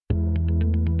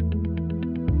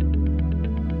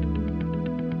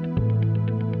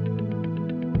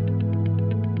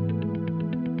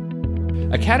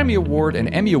Academy Award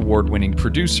and Emmy Award-winning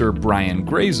producer Brian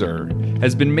Grazer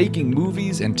has been making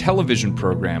movies and television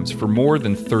programs for more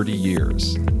than 30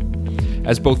 years.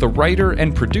 As both a writer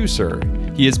and producer,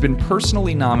 he has been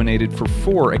personally nominated for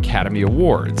 4 Academy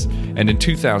Awards, and in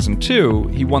 2002,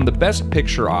 he won the Best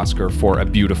Picture Oscar for A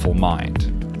Beautiful Mind.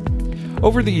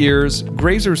 Over the years,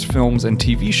 Grazer's films and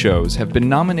TV shows have been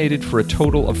nominated for a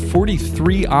total of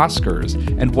 43 Oscars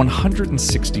and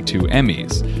 162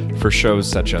 Emmys for shows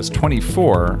such as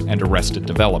 24 and Arrested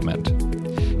Development.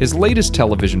 His latest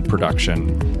television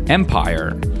production,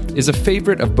 Empire, is a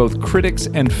favorite of both critics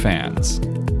and fans.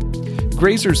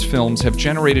 Grazer's films have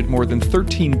generated more than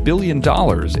 $13 billion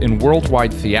in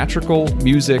worldwide theatrical,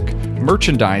 music,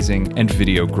 merchandising, and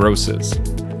video grosses.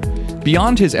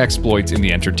 Beyond his exploits in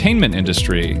the entertainment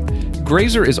industry,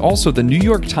 Grazer is also the New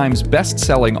York Times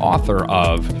best-selling author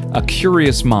of A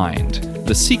Curious Mind: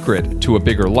 The Secret to a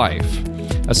Bigger Life,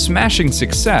 a smashing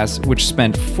success which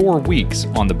spent 4 weeks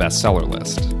on the bestseller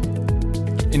list.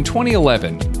 In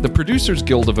 2011, the Producers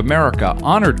Guild of America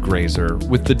honored Grazer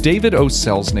with the David O.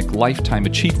 Selznick Lifetime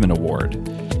Achievement Award.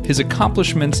 His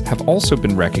accomplishments have also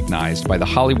been recognized by the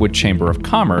Hollywood Chamber of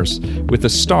Commerce with a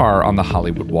star on the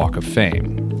Hollywood Walk of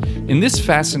Fame. In this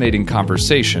fascinating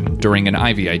conversation during an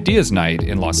Ivy Ideas Night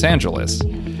in Los Angeles,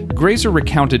 Grazer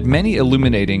recounted many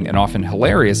illuminating and often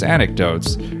hilarious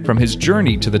anecdotes from his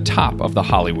journey to the top of the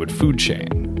Hollywood food chain,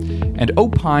 and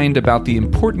opined about the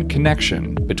important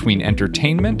connection between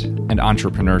entertainment and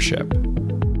entrepreneurship.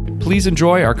 Please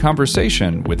enjoy our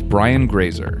conversation with Brian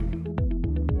Grazer.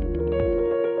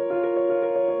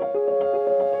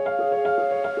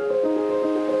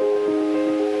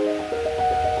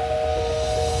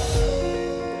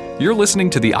 You're listening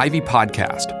to the Ivy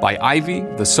Podcast by Ivy,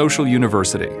 the Social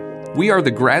University. We are the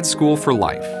grad school for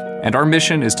life, and our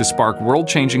mission is to spark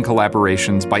world-changing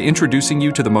collaborations by introducing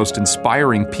you to the most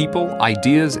inspiring people,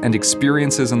 ideas, and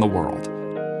experiences in the world.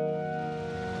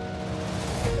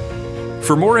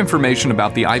 For more information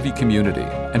about the Ivy community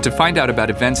and to find out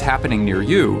about events happening near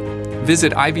you,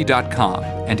 visit ivy.com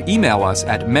and email us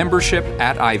at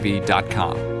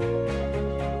membership@ivy.com.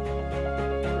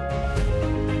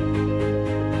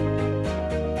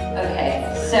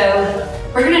 So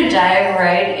we're going to dive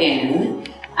right in,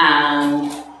 and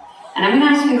I'm going to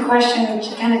ask you a question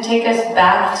to kind of take us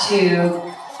back to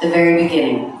the very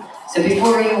beginning. So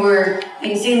before you were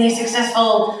insanely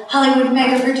successful Hollywood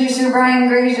mega producer Brian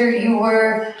Grazer, you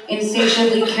were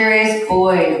insatiably curious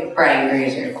boy Brian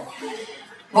Grazer.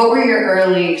 What were your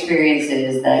early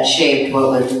experiences that shaped what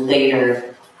would later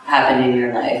happen in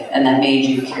your life and that made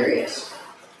you curious?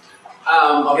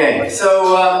 All the way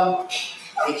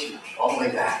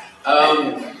back.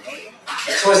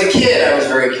 So as a kid, I was a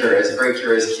very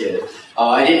curious kid.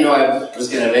 I didn't know I was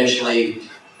going to eventually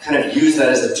kind of use that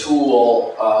as a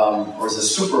tool or as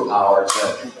a superpower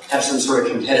to have some sort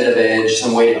of competitive edge,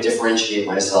 some way to differentiate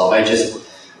myself. I just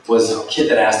was a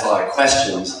kid that asked a lot of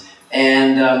questions.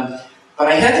 But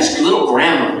I had this little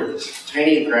grandmother, this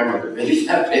tiny grandmother, maybe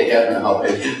that big, I don't know how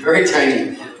big, very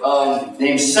tiny,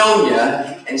 named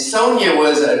Sonia. And Sonia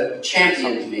was a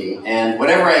champion to me. And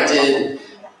whatever I did,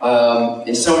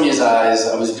 in Sonia's eyes,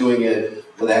 I was doing it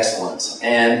with excellence.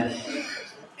 And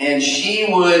she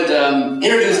would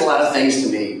introduce a lot of things to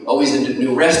me, always into a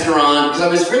new restaurant, because I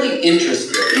was really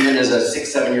interested, even as a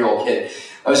 6, 7-year-old kid.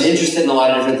 I was interested in a lot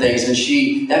of different things, and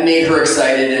that made her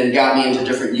excited and got me into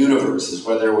different universes,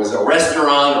 whether it was a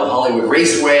restaurant or Hollywood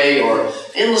Raceway or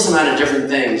endless amount of different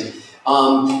things.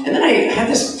 And then I had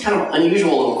this kind of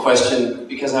unusual little question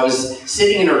because I was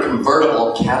sitting in her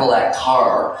convertible Cadillac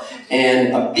car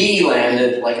and a bee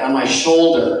landed like on my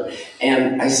shoulder.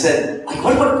 And I said, like,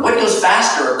 what goes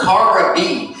faster, a car or a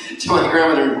bee? To my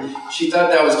grandmother. She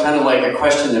thought that was kind of like a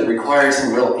question that required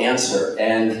some real answer.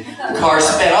 And the car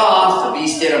sped off, the bee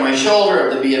stayed on my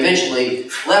shoulder, the bee eventually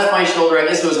left my shoulder. I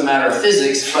guess it was a matter of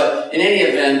physics, but in any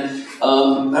event,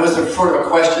 that was sort of a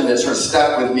question that sort of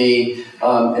stuck with me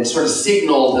and sort of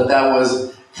signaled that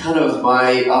was kind of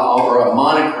my, or a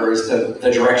moniker as to the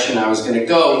direction I was going to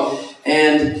go.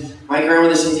 And my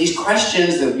grandmother said, these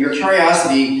questions, that your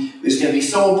curiosity is going to be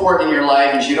so important in your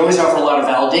life, and she'd always offer a lot of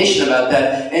validation about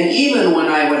that. And even when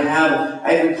I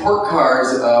had report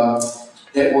cards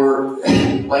that were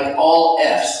like all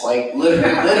Fs, like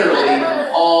literally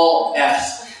all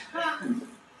Fs.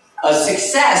 A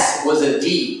success was a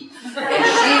D. And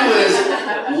she was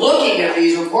looking at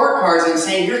these report cards and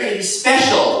saying, you're going to be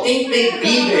special, think big,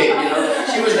 be big, you know.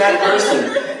 She was that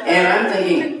person. And I'm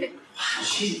thinking, wow,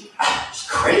 she's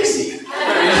crazy.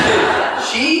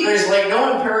 There's like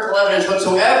no empirical evidence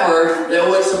whatsoever that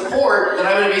would support that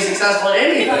I'm going to be successful at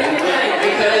anything,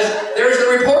 because there's the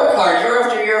report card year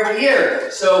after year after year.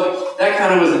 So that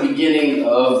kind of was the beginning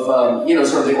of,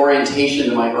 sort of the orientation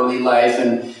to my early life.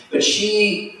 But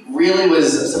she really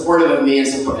was supportive of me and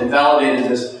validated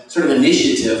this sort of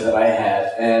initiative that I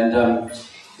had. And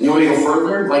you want me to go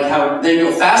further? Then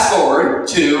you'll fast forward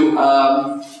to,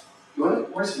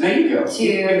 there you go.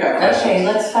 Okay,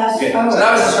 let's fast forward. So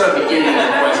that was the sort of beginning of the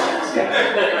questions. Yeah.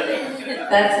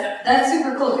 That's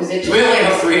super cool because we only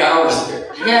have 3 hours here.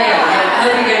 Yeah. I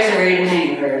hope you guys are ready to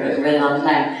hang for a really long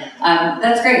time.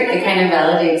 That's great. It kind of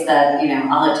validates that,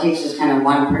 all it takes is kind of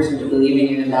one person to believe in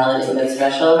you and validate what's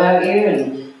special about you,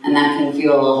 and that can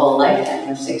fuel a whole lifetime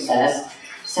of success.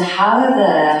 So how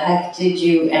the heck did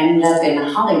you end up in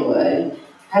Hollywood?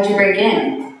 How'd you break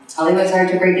in? Hollywood's hard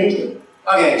to break into.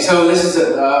 Okay, so this is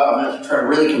I'm going to try to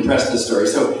really compress this story.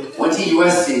 So, went to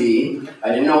USC. I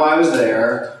didn't know I was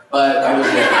there, but I was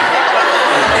there.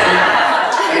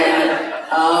 and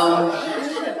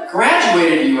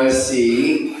graduated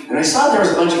USC, and I saw there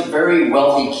was a bunch of very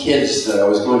wealthy kids that I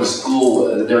was going to school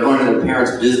with. They were going to their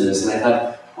parents' business, and I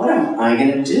thought, what am I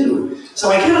going to do? So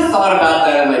I kind of thought about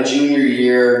that in my junior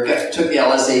year, took the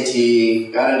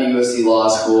LSAT, got into USC Law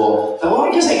School. Thought, well,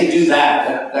 I guess I could do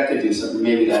that. That could do something.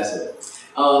 Maybe that's it.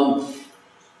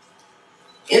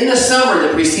 In the summer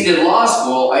that preceded law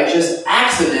school, I just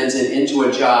accidented into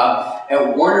a job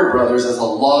at Warner Brothers as a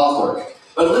law clerk.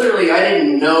 But literally, I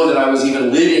didn't know that I was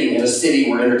even living in a city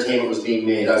where entertainment was being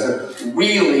made. I was a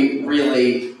really,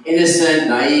 really innocent,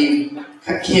 naive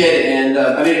kid, and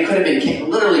it could have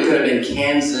been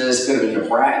Kansas, could have been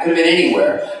Nebraska, could have been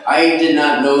anywhere. I did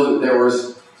not know that there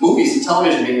was movies and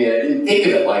television being made. I didn't think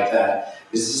of it like that.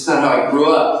 This is just not how I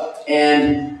grew up.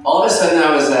 And all of a sudden,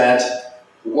 I was at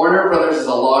Warner Brothers as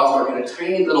a law clerk in a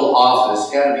tiny little office.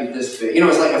 Got to be this big. It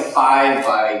was like a 5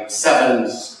 by 7,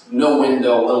 no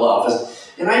window, little office.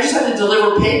 And I just had to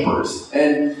deliver papers,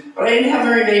 but I didn't have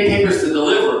very many papers to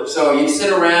deliver. So you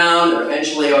sit around, and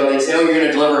eventually they'd say, you're going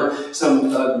to deliver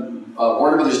some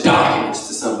Warner Brothers documents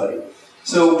to somebody.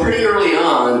 So pretty early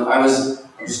on, I was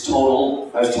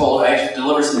told I should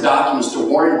deliver some documents to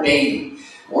Warren Beatty.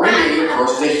 Warren Beatty, of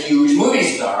course, was a huge movie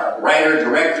star, writer,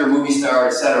 director, movie star,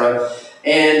 etc.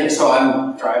 And so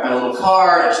I'm driving my little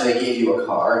car. Actually, they gave you a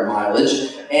car and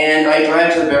mileage. And I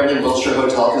drive to the Beverly Wilshire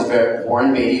Hotel because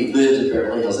Warren Beatty lived at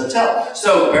Beverly Hills Hotel.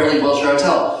 So, Beverly Wilshire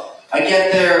Hotel. I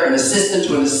get there, an assistant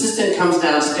comes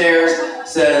downstairs,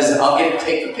 says,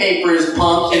 take the papers,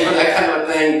 pump, that kind of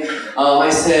thing. I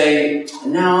say,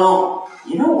 no,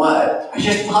 you know what? I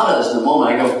just thought of this in a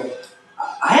moment. I go,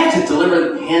 I have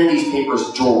to hand these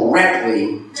papers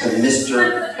directly to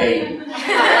Mr. Beatty.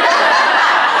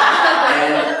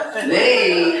 And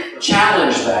they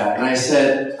challenged that, and I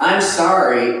said, I'm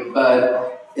sorry,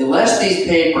 but unless these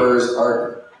papers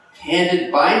are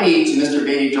handed by me to Mr.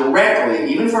 Beatty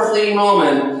directly, even for a fleeting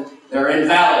moment, they're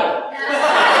invalid.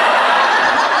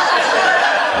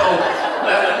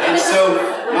 So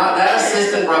that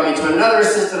assistant brought me to another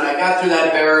assistant. I got through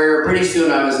that barrier. Pretty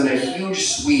soon I was in a huge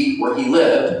suite where he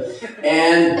lived,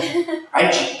 and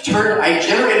I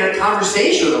generated a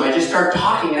conversation with him. I just started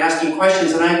talking and asking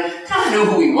questions, and I kind of knew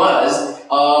who he was.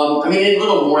 A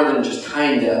little more than just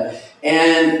kinda.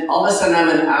 And all of a sudden I'm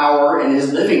an hour in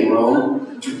his living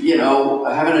room,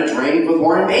 having a drink with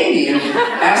Warren Beatty and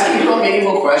asking him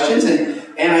meaningful questions,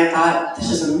 and I thought, this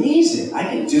is amazing. I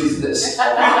can do this. So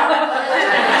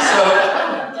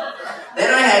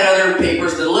then I had other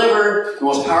papers to deliver. The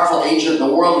most powerful agent in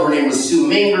the world, her name was Sue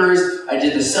Mingers. I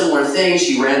did a similar thing.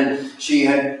 She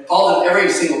had every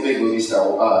single big movie star,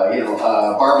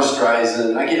 Barbra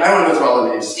Streisand. I don't want to go through all the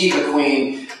names. Steve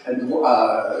McQueen. And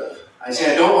I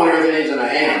say I don't want to go through the names, and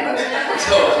I am.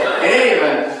 So in any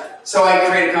event, so I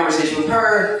created a conversation with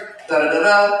her.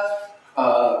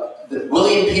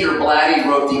 William Peter Blatty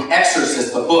wrote The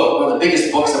Exorcist, the book, one of the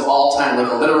biggest books of all time,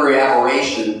 like a literary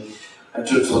aberration. I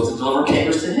took to deliver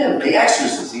papers to him. The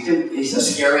Exorcist. He's a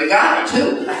scary guy,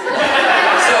 too.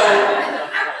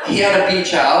 So he had a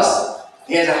beach house.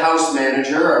 He has a house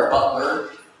manager or a butler.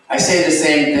 I say the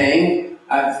same thing.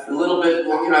 Have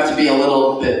to be a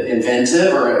little bit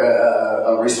inventive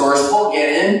or resourceful. Get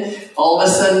in. All of a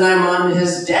sudden, I'm on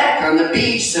his deck on the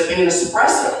beach sipping an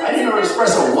espresso. I didn't know what an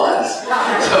espresso was. So,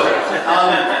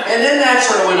 and then that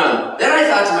sort of went on. Then I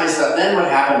thought to myself, then what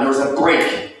happened? There was a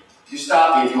break. You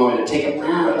stop me if you want me to take a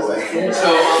break, by the way. So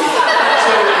in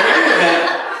any event,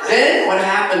 then what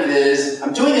happened is,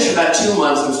 I'm doing this for about 2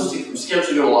 months. I'm scheduled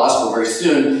to go to law school very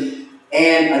soon.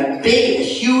 And a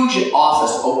huge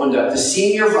office opened up. The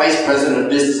senior vice president of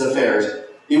business affairs.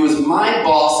 It was my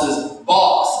boss's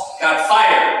boss. Got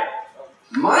fired.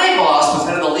 My boss was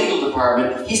head of the legal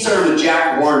department. He started with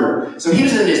Jack Warner. So he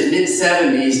was in his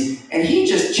mid-70s, and he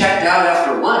just checked out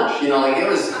after lunch. You know, like it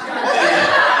was done.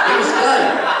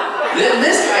 Then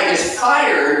this guy gets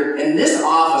fired, and this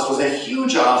office was a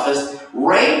huge office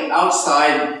right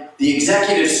outside the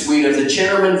executive suite of the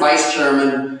chairman, vice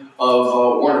chairman of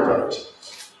Warner Brothers.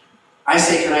 I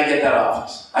say, can I get that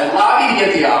office? I lobby to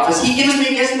get the office. He gets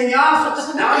me the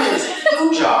office. Now I'm in this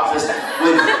huge office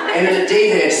and in the day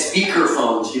they had speaker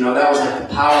phones. You know, that was like the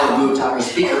power move talking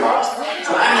speaker box.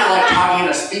 So I'm not like talking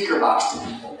in a speaker box to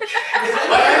people. But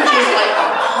I'm just like a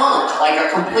punk, like a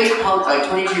complete punk, like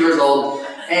 22 years old.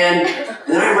 And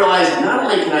then I realized not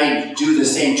only can I do the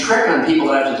same trick on people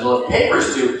that I have to deliver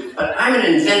papers to, but I'm going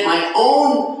to invent my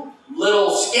own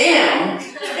little scam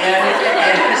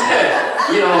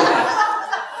and you know,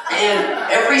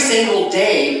 and every single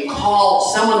day call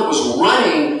someone that was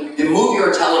running the movie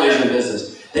or television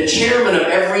business, the chairman of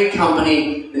every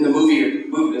company in the movie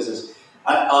business.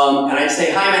 And I'd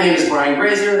say, hi, my name is Brian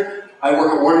Grazer. I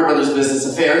work at Warner Brothers Business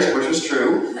Affairs, which was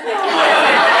true.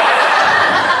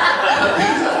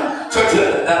 Took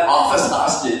that office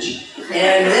hostage.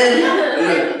 And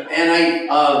then,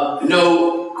 I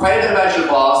know quite a bit about your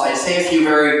boss. I say a few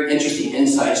very interesting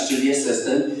insights to the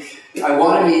assistant. I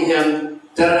want to meet him.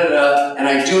 And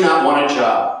I do not want a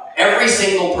job. Every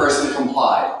single person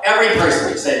complied. Every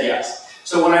person said yes.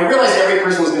 So when I realized every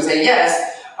person was going to say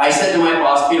yes, I said to my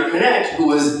boss, Peter Connect, who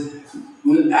was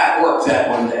at work that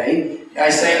one day, I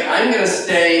say, I'm going to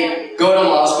stay, go to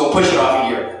law school, push it off a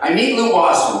year. I meet Lou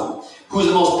Wasserman, who's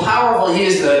the most powerful, he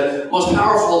is the most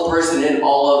powerful person in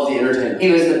all of the entertainment.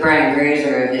 He was the Brian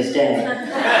Grazer of his day.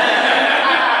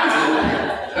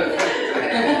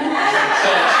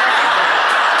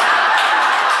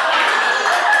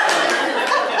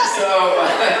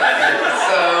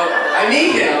 I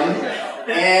meet him,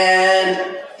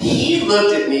 and he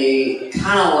looked at me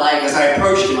kind of like, as I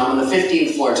approached him, I'm on the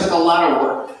 15th floor. It took a lot of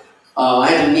work. I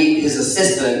had to meet his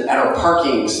assistant at our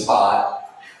parking spot.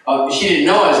 She didn't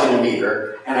know I was going to meet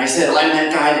her, and I said, I'm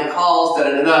that guy that calls,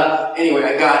 da-da-da-da. Anyway,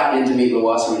 I got in to meet Lou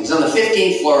Wasserman. He's on the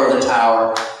 15th floor of the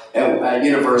tower at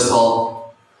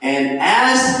Universal, and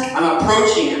as I'm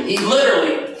approaching him, he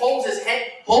literally holds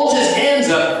his hands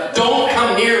up, don't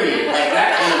come near me, like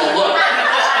that kind of a look.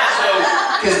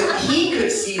 Because he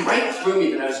could see right through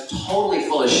me that I was totally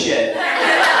full of shit.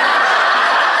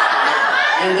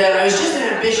 And that I was just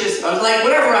an ambitious, I was like,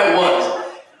 whatever I was.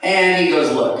 And he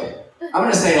goes, look, I'm going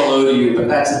to say hello to you, but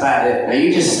that's about it. Now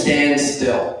you just stand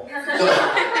still. So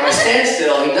I stand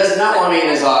still. He does not want me in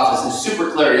his office. It's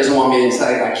super clear. He doesn't want me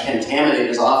inside. I contaminate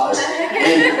his office.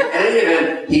 And in any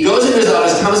event, he goes into his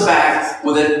office, comes back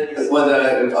with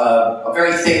a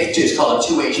very thick, it's called a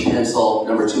 2H pencil,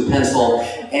 number 2 pencil,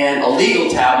 and a legal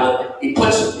tablet. He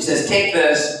says, take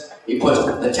this. He puts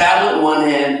the tablet in one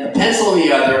hand, the pencil in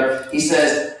the other. He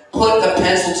says, put the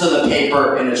pencil to the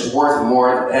paper, and it's worth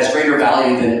more. It has greater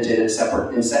value than it did as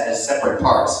separate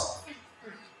parts.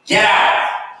 Get out!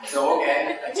 So,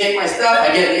 okay, I take my stuff, I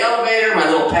get in the elevator, my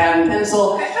little pad and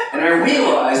pencil, and I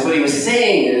realized what he was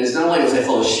saying is, not only was I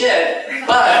full of shit,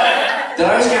 but that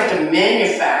I was going to have to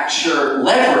manufacture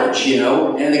leverage, you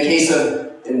know, and in the case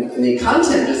of, in the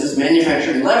content business,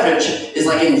 manufacturing leverage is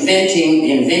like inventing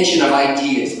the invention of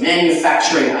ideas,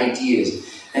 manufacturing ideas.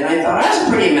 And I thought I was a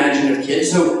pretty imaginative kid,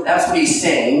 so that's what he's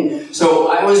saying. So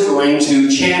I was going to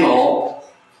channel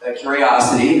that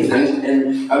curiosity,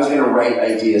 and I was going to write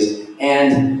ideas.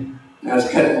 And I was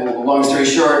cut a long story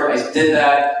short, I did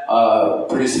that,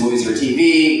 produced movies for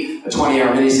TV, a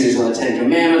 20-hour miniseries on the 10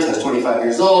 Commandments. I was 25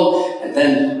 years old, and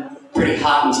then pretty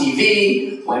hot on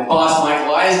TV. My boss,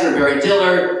 Michael Eisner, Barry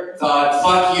Diller, thought,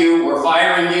 fuck you, we're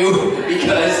firing you,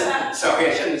 because, sorry,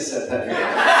 I shouldn't have said that.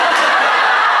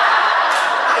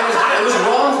 It was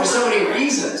wrong for so many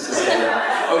reasons to say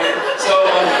that. Okay, so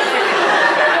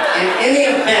in any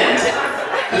event,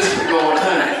 this could go one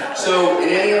time. So in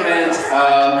any event,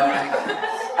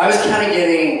 I was kind of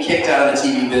getting kicked out of the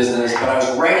TV business, but I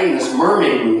was writing this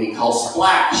mermaid movie called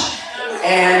Splash.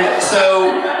 And so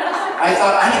I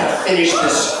thought I gotta finish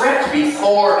this script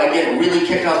before I get really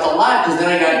kicked off the lot, because then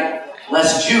I got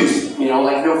less juice, you know,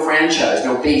 like no franchise,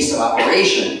 no base of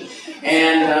operation.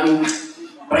 And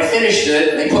but I finished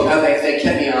it. They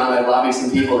kept me on. I lobbied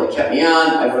some people that kept me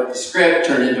on. I wrote the script,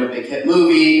 turned it into a big hit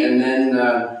movie, and then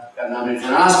got nominated for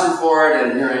an Oscar for it,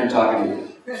 and here I am talking to you.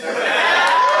 So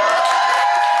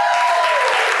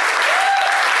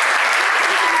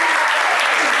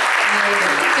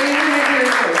you're going to do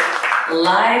first.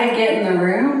 Lie to get in the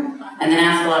room, and then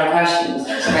ask a lot of questions,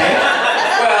 right?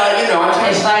 Well, you know, I'm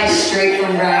It's like straight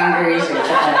from Brian Grazer to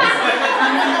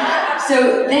us.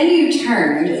 So then you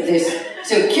turned this.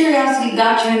 So curiosity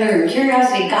got you in the room,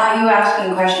 curiosity got you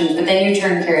asking questions, but then you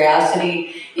turn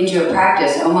curiosity into a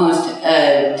practice, almost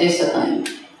a discipline.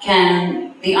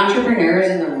 Can the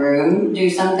entrepreneurs in the room do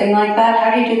something like that?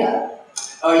 How do you do that?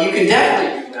 Oh, you can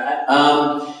definitely do that.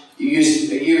 You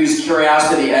use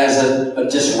curiosity as a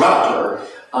disruptor,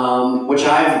 which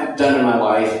I've done in my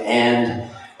life.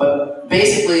 But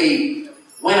basically,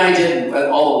 when I did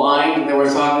all the lying that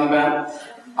we're talking about,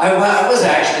 I was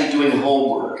actually doing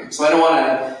homework. So I don't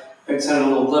want to sound a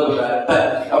little glib about it,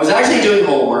 but I was actually doing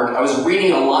homework. I was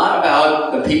reading a lot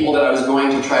about the people that I was going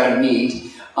to try to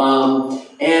meet,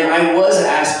 and I was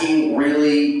asking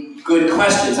really good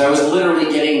questions. I was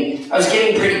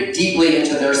getting pretty deeply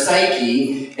into their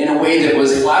psyche in a way that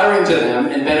was flattering to them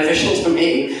and beneficial to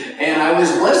me, and I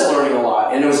was learning a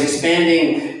lot, and it was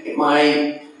expanding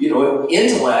my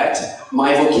intellect,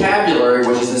 my vocabulary,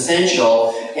 which is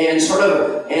essential, and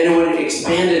it would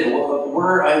expanded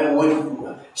where I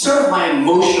would, sort of my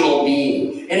emotional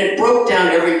being, and it broke down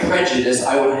every prejudice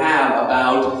I would have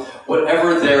about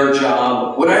whatever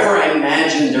I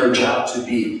imagined their job to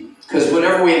be. Because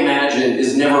whatever we imagine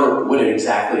is never what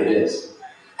exactly it is.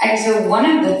 And so one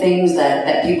of the things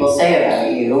that people say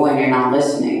about you when you're not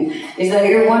listening is that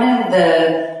you're one of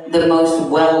the most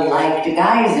well-liked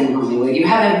guys in Hollywood. You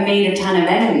haven't made a ton of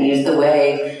enemies the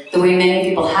way many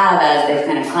people have as they've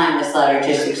kind of climbed this ladder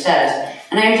to success.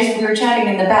 And we were chatting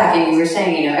in the back, and you were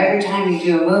saying, every time you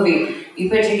do a movie, you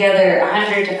put together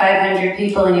 100 to 500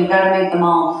 people, and you've got to make them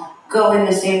all go in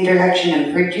the same direction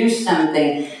and produce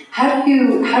something. How do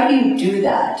you do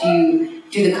that? Do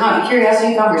the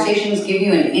curiosity conversations give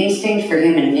you an instinct for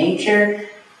human nature?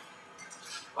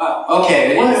 Wow,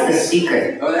 okay. What's the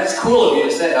secret? Oh, that's cool of you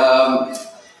to say.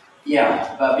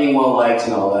 About being well-liked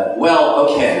and all that. Well,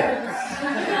 okay.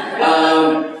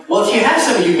 Well, if you have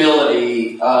some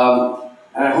humility,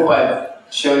 and I hope I've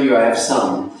shown you I have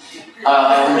some.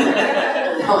 I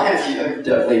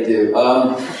definitely do.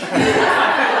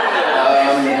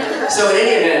 So in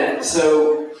any event,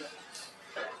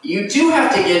 you do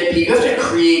have to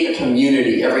create a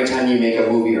community every time you make a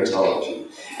movie or television.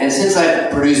 And since I've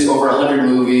produced over 100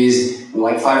 movies,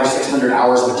 like 500 or 600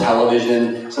 hours of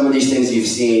television, some of these things you've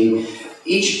seen,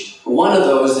 each one of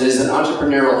those is an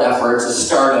entrepreneurial effort, it's a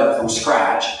startup from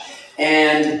scratch.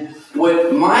 And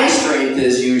what my strength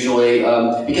is usually,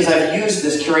 because I've used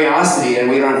this curiosity, and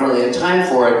we don't really have time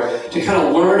for it, to kind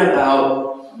of learn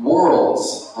about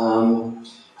worlds.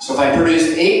 So if I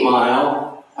produced 8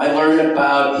 Mile, I learned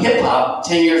about hip-hop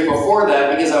 10 years before that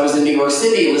because I was in New York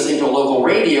City listening to a local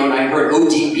radio, and I heard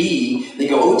ODB. They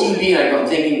go, ODB, and I'm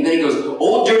thinking, then he goes,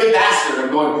 Old Dirty Bastard.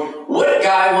 I'm going, what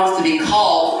guy wants to be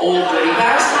called Old Dirty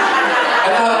Bastard? I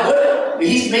thought,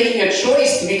 he's making a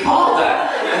choice to be called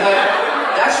that. I thought,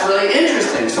 that's really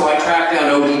interesting. So I tracked down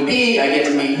ODB, I get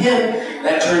to meet him.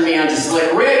 That turned me on to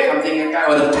Slick Rick. I'm thinking a guy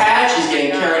with a patch, he's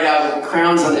getting carried out with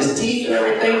crowns on his teeth and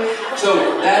everything.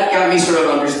 So that got me sort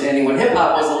of understanding what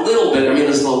hip-hop was a little bit.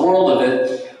 This is the world of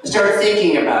it. I started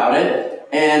thinking about it,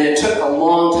 and it took a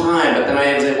long time, but then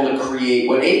I was able to create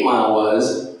what 8 Mile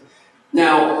was.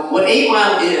 Now, what 8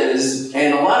 Mile is,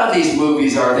 and a lot of these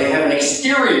movies they have an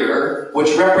exterior which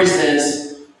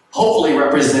hopefully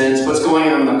represents what's going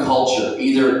on in the culture.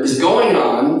 Either is going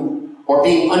on or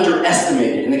being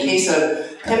underestimated. In the case of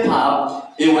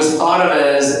hip-hop, it was thought of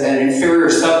as an inferior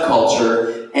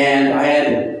subculture, and I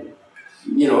had,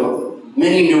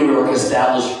 many New York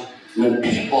establishment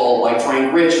people like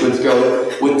Frank Rich would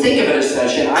think of it as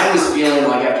such, and I was feeling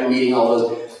like after meeting all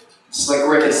those Slick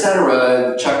Rick,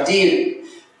 etc., Chuck D,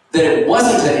 that it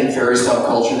wasn't an inferior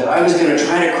subculture, that I was going to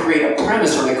try to create a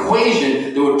premise or an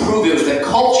equation that would prove it was the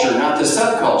culture, not the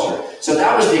subculture. So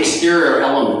that was the exterior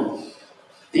element.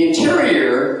 The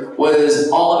interior was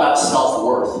all about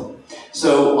self-worth.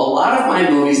 So a lot of my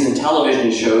movies and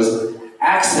television shows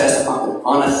access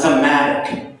on a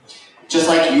thematic. Just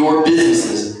like your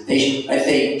businesses,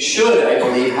 they should, I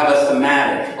believe, have a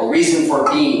thematic, a reason for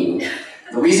being.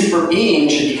 The reason for being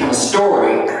should become a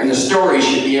story, and the story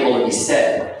should be able to be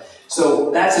said.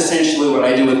 So that's essentially what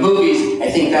I do with movies.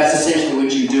 I think that's essentially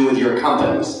what you do with your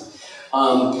companies.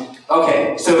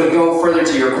 Okay, so to go further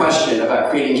to your question about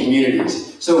creating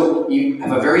communities. So you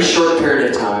have a very short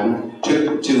period of time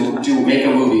to make a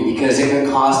movie because it can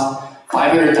cost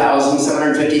 $500,000,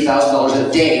 $750,000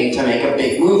 a day to make a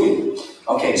big movie.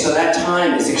 Okay, so that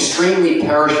time is extremely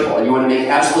perishable and you want to make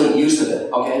absolute use of it,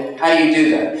 okay? How do you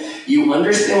do that? You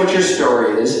understand what your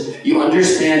story is, you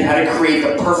understand how to create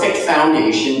the perfect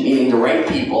foundation, meaning the right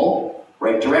people,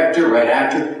 right director, right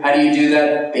actor. How do you do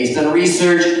that? Based on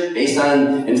research, based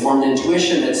on informed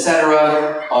intuition,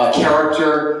 etc.,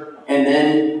 character, and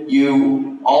then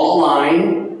you all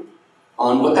align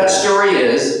on what that story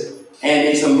is and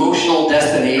its emotional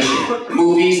destination.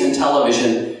 Movies and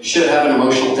television should have an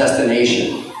emotional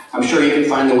destination. I'm sure you can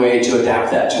find a way to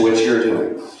adapt that to what you're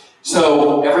doing.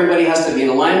 So everybody has to be in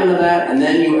alignment with that, and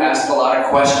then you ask a lot of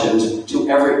questions to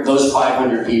those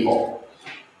 500 people.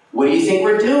 What do you think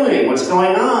we're doing? What's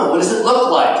going on? What does it look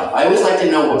like? I always like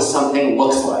to know what something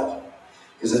looks like.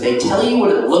 Because if they tell you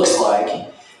what it looks like,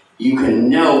 you can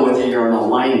know whether you're in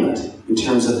alignment in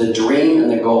terms of the dream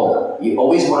and the goal. You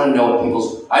always want to know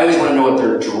I always want to know what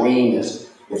their dream is.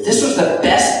 If this was the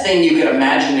best thing you could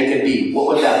imagine it could be, what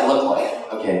would that look like?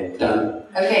 Okay, done.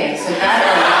 Okay, so that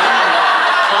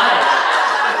got it.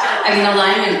 I mean,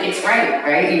 alignment, it's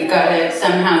right? You've got to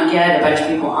somehow get a bunch of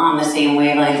people on the same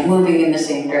wavelength, moving in the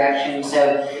same direction.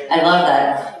 So I love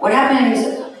that. What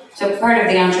happens? So part of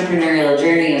the entrepreneurial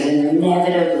journey is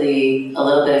inevitably a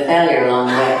little bit of failure along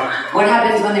the way. What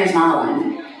happens when there's not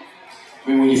alignment? I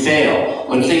mean, when you fail,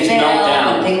 when things melt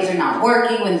down. When things are not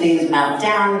working, when things melt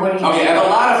down, what do you do? Okay, I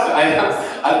have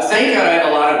thank God I have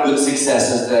a lot of good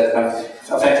successes that have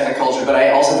affected the culture, but I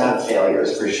also have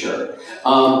failures for sure.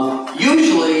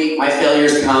 Usually my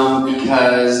failures come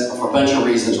because of a bunch of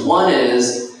reasons. One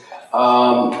is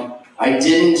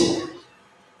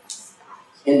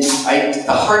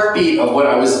the heartbeat of what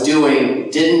I was doing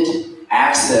didn't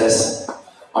access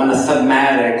on a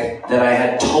thematic that I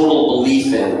had total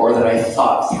belief in or that I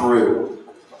thought through.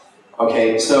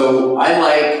 Okay, so I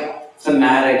like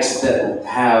thematics that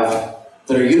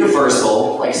are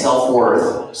universal, like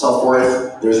self-worth.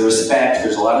 Self-worth, there's respect,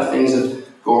 there's a lot of things that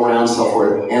go around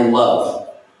self-worth, and love,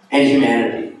 and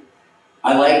humanity.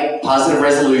 I like positive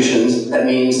resolutions. It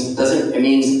means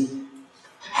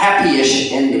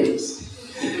happy-ish endings.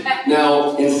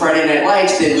 Now, in Friday Night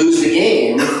Lights, they lose the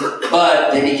game,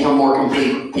 but they become more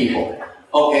complete people.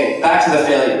 Okay, back to the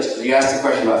failures. You asked a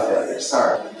question about failures.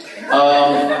 Sorry.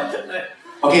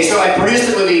 Okay, so I produced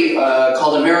a movie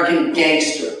called American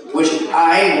Gangster, which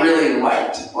I really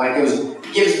liked.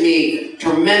 It gives me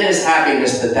tremendous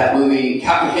happiness that movie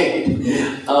got made.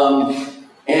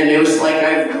 And it was like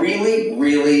I really,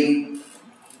 really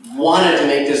wanted to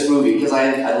make this movie because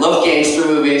I love gangster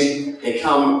movies.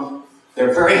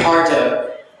 They're very hard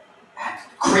to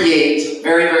create,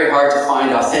 very, very hard to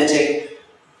find authentic,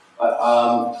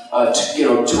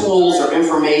 tools or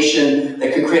information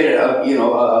that could create a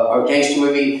gangster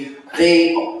movie.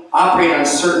 They operate on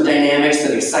certain dynamics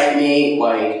that excite me,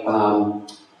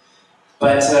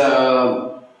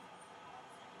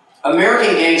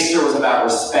 American Gangster was about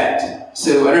respect.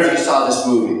 So I don't know if you saw this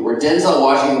movie where Denzel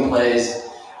Washington plays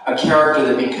a character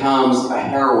that becomes a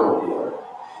heroin dealer.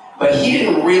 But he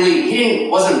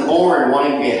wasn't born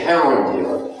wanting to be a heroin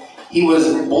dealer. He was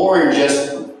born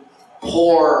just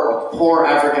poor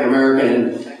African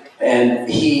American, and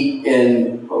he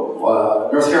in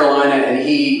North Carolina, and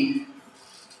he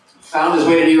found his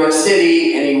way to New York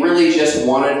City, and he really just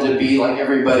wanted to be like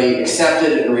everybody,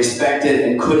 accepted and respected,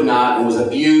 and could not, and was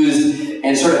abused,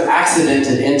 and sort of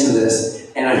accidented into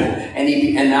this, and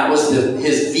that was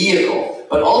his vehicle.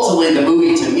 But ultimately, the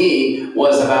movie to me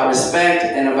was about respect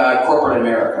and about corporate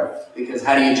America, because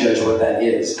how do you judge what that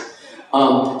is?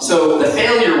 So the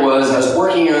failure was, I was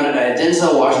working on it, I had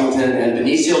Denzel Washington and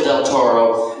Benicio del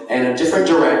Toro and a different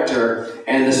director,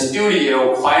 and the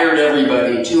studio fired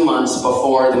everybody 2 months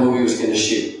before the movie was going to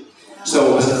shoot.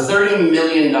 So it was a $30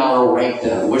 million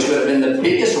write-down, which would have been the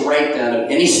biggest write-down of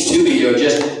any studio,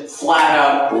 just flat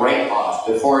out write-off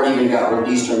before it even got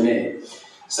released or made.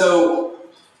 So,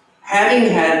 having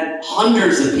had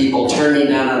hundreds of people turn me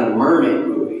down on a mermaid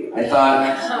movie, I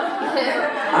thought,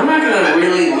 I'm not going to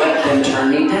really let them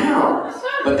turn me down.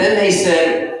 But then they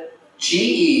said,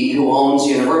 GE, who owns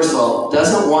Universal,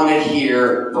 doesn't want to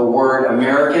hear the word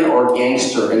American or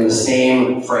gangster in the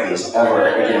same phrase ever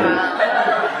again.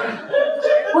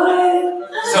 What?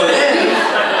 So then...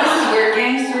 This is where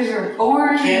gangsters are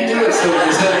born. Can't do it.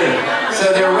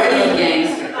 So they're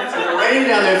writing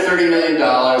down their $30 million.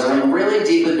 I'm really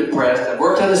deeply depressed. I've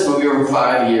worked on this movie over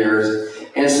 5 years,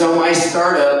 and so my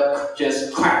startup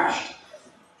just crashed.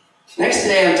 Next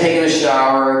day, I'm taking a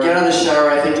shower. Get out of the shower,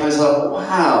 I think to myself,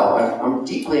 wow, I'm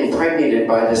deeply impregnated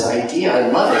by this idea. I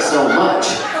love it so much.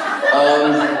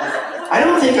 I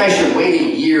don't think I should wait a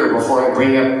year before I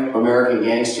bring up American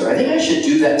Gangster. I think I should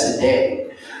do that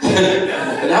today.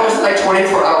 And that was like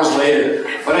 24 hours later.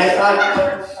 But I thought,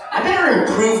 I better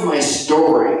improve my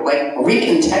story, like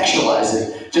recontextualize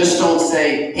it. Just don't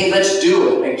say, hey, let's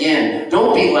do it again.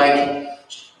 Don't be like,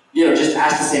 just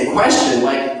ask the same question,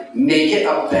 like make it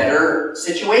a better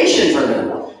situation for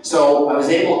them. So I was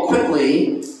able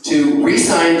quickly to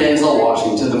re-sign Denzel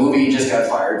Washington, the movie he just got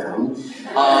fired from,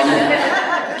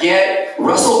 get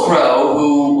Russell Crowe,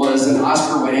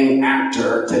 developing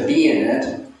actor to be in it,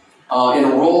 in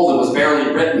a role that was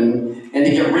barely written, and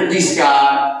to get Ridley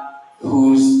Scott,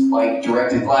 who's like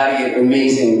directed Gladiator,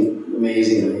 amazing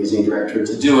director,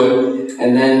 to do it.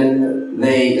 And then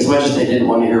they, as much as they didn't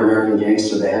want to hear American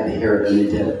Gangster, they had to hear it, and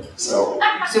they did it. So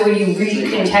when you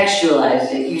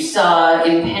recontextualized it, you saw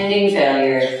impending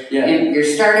failure, and your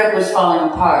startup was falling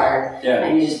apart,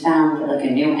 and you just found like a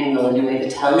new angle, a new way to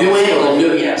tell it.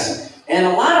 Yes. And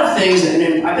a lot of things,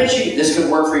 and I bet you this could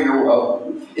work for your,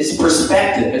 it's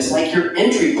perspective. It's like your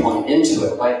entry point into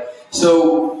it. Like,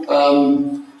 so,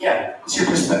 it's your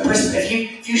perspective.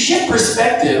 If you shift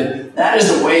perspective, that is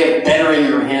a way of bettering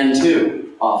your hand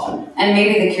too, often. And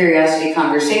maybe the curiosity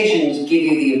conversations give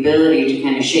you the ability to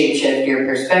kind of shape-shift your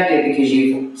perspective because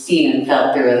you've seen and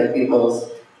felt through other people's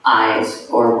eyes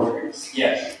or words.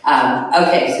 Yes.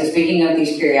 Okay, so speaking of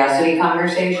these curiosity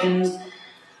conversations,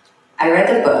 I read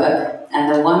the book,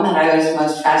 and the one that I was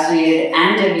most fascinated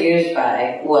and amused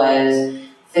by was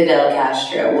Fidel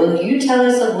Castro. Will you tell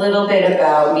us a little bit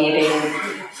about meeting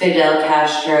Fidel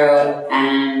Castro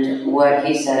and what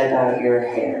he said about your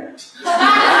hair?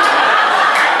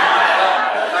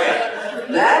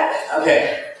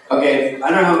 Okay, I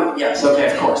don't know, yes,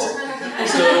 okay, of course.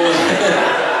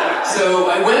 So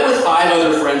I went with 5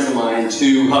 other friends of mine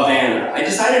to Havana. I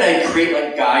decided I'd create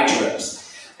like guy trips.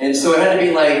 And so it had to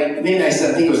be like, maybe I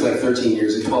think it was like 12, 13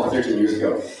 years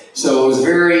ago. So it was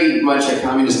very much a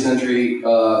communist country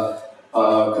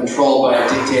controlled by a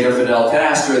dictator, Fidel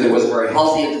Castro, that was very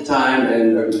healthy at the time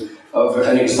and of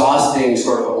an exhausting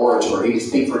sort of orator. He could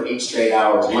speak for 8 straight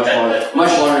hours, much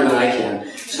longer than I can.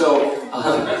 So,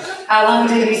 how long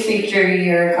did he speak during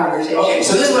your conversation? Okay,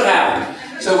 so this is what happened.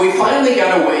 So we finally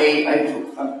got a way,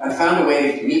 I found a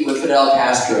way to meet with Fidel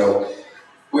Castro.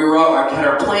 We were had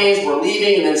our planes, we're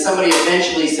leaving, and then somebody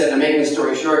eventually said, to make the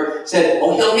story short, said,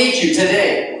 "Oh, he'll meet you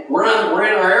today. We're in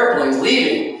our airplanes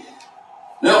leaving.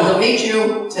 No, he'll meet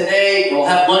you today, and we'll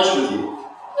have lunch with you."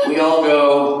 We all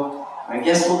go, "I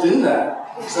guess we'll do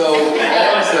that." So all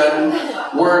of a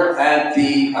sudden, we're at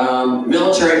the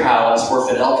military palace where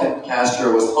Fidel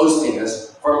Castro was hosting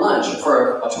us for lunch,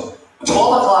 for a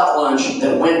 12 o'clock lunch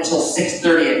that went till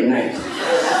 6:30 at night.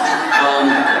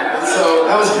 So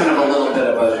that was kind of a little bit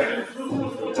of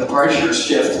a departure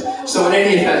shift. So in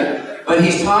any event, but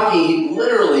he's talking,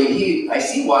 I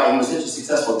see why he was such a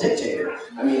successful dictator.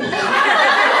 I mean, he can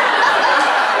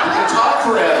talk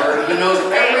forever. He knows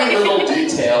every little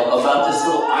detail about this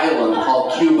little island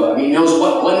called Cuba. I mean, he knows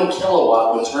what 1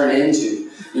 kilowatt would turn into.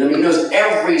 You know, he knows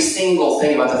every single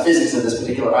thing about the physics of this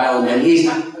particular island, and he's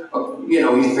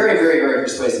very, very, very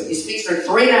persuasive. He speaks for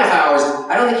 3.5 hours.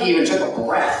 I don't think he even took a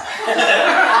breath.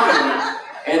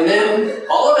 And then,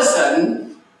 all of a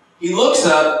sudden, he looks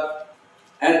up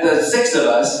at the 6 of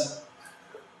us,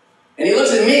 and he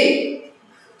looks at me.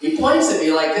 He points at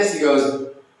me like this. He goes,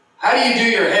 "How do you do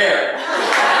your hair?"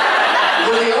 It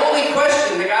was the only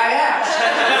question the guy asked.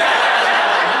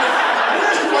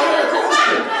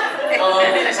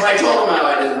 So I told him how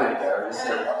I did my hair. I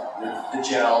said, the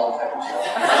gel, type of gel.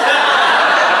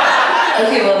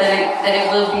 Okay, well then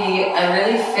it will be a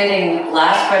really fitting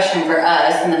last question for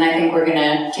us, and then I think we're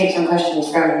gonna take some questions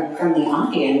from the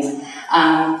audience.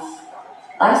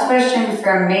 Last question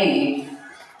from me.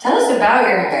 Tell us about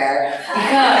your hair,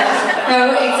 because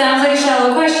it sounds like a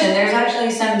shallow question. There's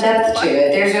actually some depth to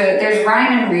it. There's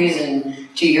rhyme and reason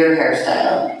to your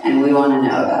hairstyle, and we want to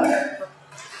know about it.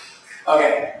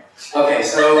 Okay,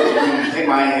 so you pick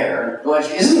my hair, which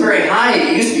isn't very high.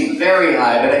 It used to be very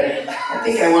high, but I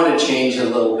think I want to change it a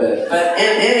little bit. But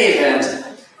in any event,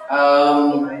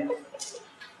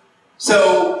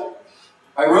 so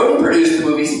I wrote and produced the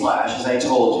movie Splash, as I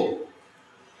told you.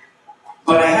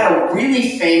 But I had a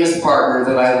really famous partner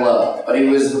that I loved, but he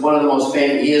is one of the most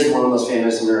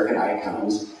famous American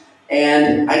icons.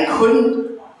 And I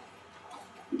couldn't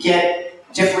get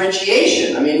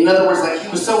differentiation. I mean, in other words, like, he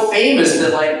was so famous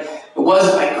that, like,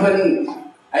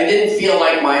 I didn't feel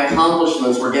like my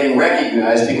accomplishments were getting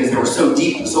recognized because they were so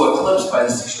deep, so eclipsed by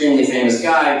this extremely famous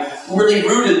guy who really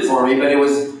rooted for me, but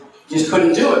just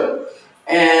couldn't do it.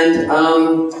 And I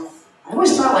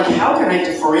always thought, like, how can I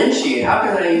differentiate?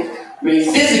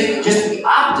 Physically, just the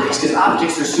optics, because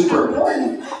optics are super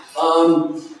important.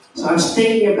 So I was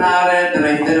thinking about it, and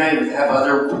then I have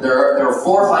there are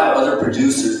 4 or 5 other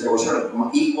producers that were sort of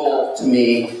equal to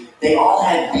me. They all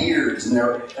had beards, and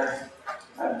there's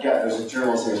a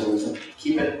journalist here, so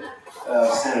keep it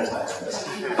sanitized, please.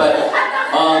 But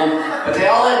they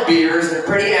all had beards. They're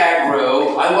pretty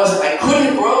aggro. I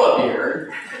couldn't grow a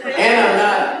beard, and I'm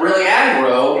not really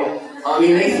aggro. I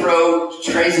mean, they throw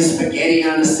trays of spaghetti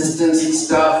on assistants and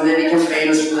stuff, and they become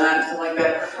famous from that and stuff like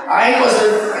that. I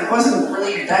wasn't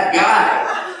really that guy.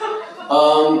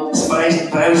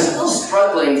 But I was still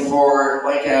struggling for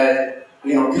like a,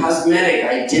 cosmetic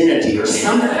identity or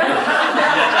something.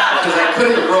 Because I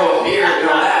couldn't grow a beard and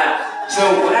all that. So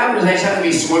what happened was I just happened to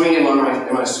be swimming in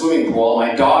my swimming pool.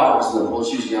 My daughter was in the pool.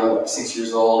 She was young, like 6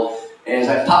 years old. And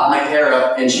I popped my hair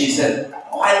up, and she said,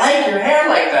 "Oh, I like your hair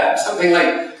like that." Something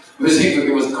like,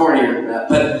 it was cornier than that,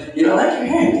 but, I like your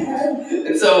hair, Dad.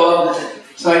 And so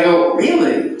I go,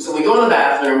 "Really?" So we go in the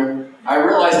bathroom. I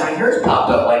realized my hair's popped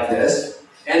up like this.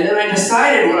 And then I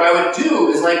decided what I would do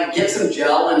is get some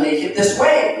gel and make it this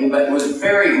way. But it was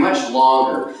very much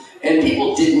longer. And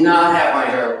people did not have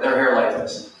their hair like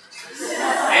this.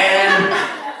 And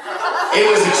it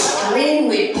was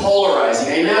extremely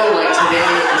polarizing. I know,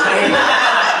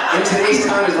 in today's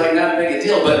time it's not a big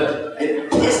deal, but it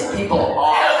pissed people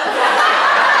off.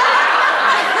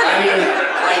 I mean,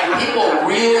 people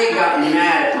really got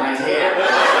mad at my hair.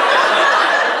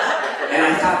 And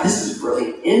I thought, this is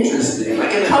really interesting.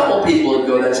 A couple people would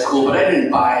go, "That's cool," but I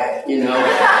didn't buy it,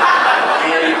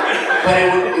 But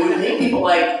it would make people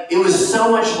it was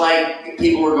so much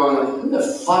people were going, "Who the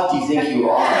fuck do you think you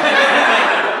are?"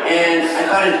 And I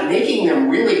thought it making them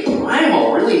really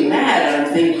primal, really mad. And I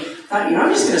thought,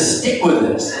 I'm just going to stick with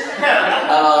this.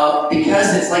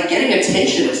 Because it's getting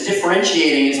attention, it's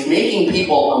differentiating, it's making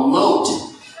people emote.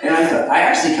 And I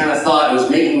actually kind of thought it was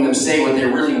making them say what they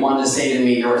really wanted to say to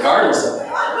me, regardless of that.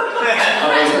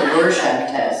 It was a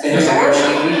Rorschach test. It was a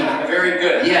Rorschach. Very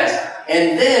good, yes.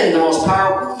 And then the most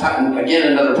powerful, again,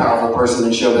 another powerful person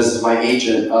in show business, my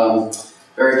agent,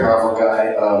 very powerful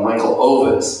guy, Michael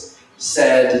Ovitz,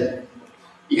 said,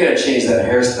 "You got to change that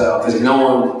hairstyle because no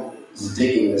one is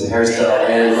digging this hairstyle,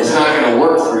 and it's not going to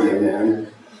work for you, man."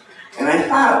 And I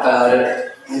thought about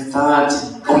it. He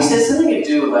said something to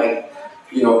do with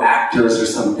actors or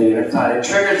something. And I thought it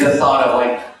triggered the thought of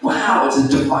wow, it's a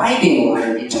dividing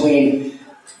line between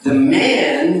the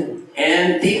man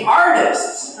and the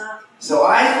artists. So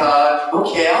I thought,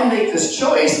 okay, I'll make this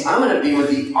choice. I'm going to be with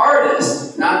the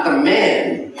artist, not the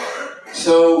man.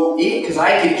 So, because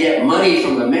I could get money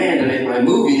from the man to make my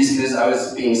movies because I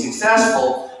was being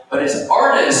successful, but it's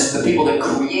artists, the people that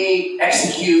create,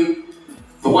 execute,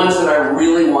 the ones that I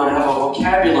really want to have a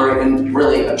vocabulary and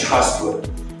really a trust with.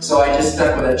 So I just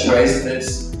stuck with that choice, and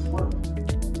it's worked.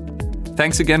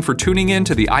 Thanks again for tuning in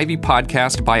to the Ivy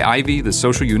Podcast by Ivy, the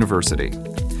Social University.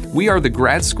 We are the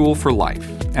grad school for life,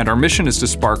 and our mission is to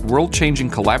spark world-changing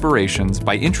collaborations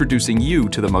by introducing you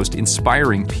to the most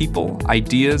inspiring people,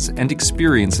 ideas, and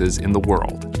experiences in the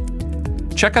world.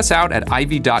 Check us out at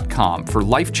ivy.com for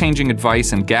life-changing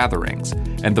advice and gatherings,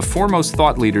 and the foremost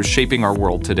thought leaders shaping our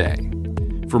world today.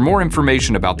 For more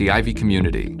information about the Ivy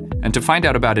community, and to find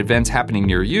out about events happening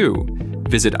near you,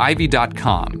 visit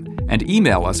ivy.com and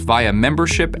email us via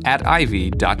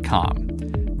membership@ivy.com.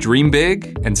 Dream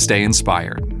big and stay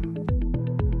inspired.